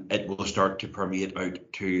 then it will start to permeate out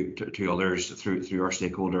to others through our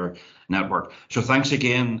stakeholder network. So thanks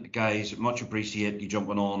again, guys. Much appreciate you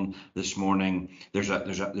jumping on this morning. There's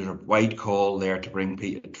a wide call there to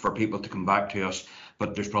bring for people to come back to us,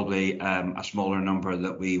 but there's probably a smaller number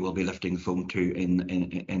that we will be lifting the phone to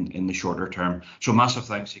in the shorter term. So massive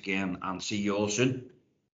thanks again, and see you all soon.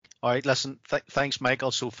 All right, listen, thanks,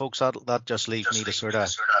 Michael. So folks, that just leaves me to sort of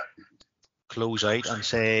close out and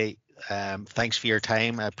say thanks for your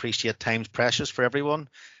time. I appreciate time's precious for everyone.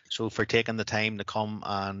 So for taking the time to come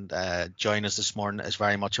and join us this morning is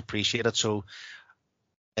very much appreciated. So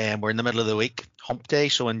we're in the middle of the week, hump day,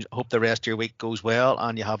 so I hope the rest of your week goes well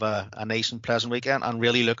and you have a nice and pleasant weekend, and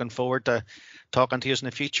really looking forward to talking to you in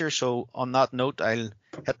the future. So on that note, I'll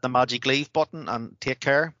hit the magic leave button and take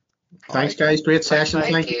care. Thanks, guys. Great session.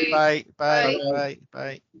 Thank you. Bye.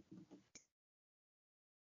 Bye.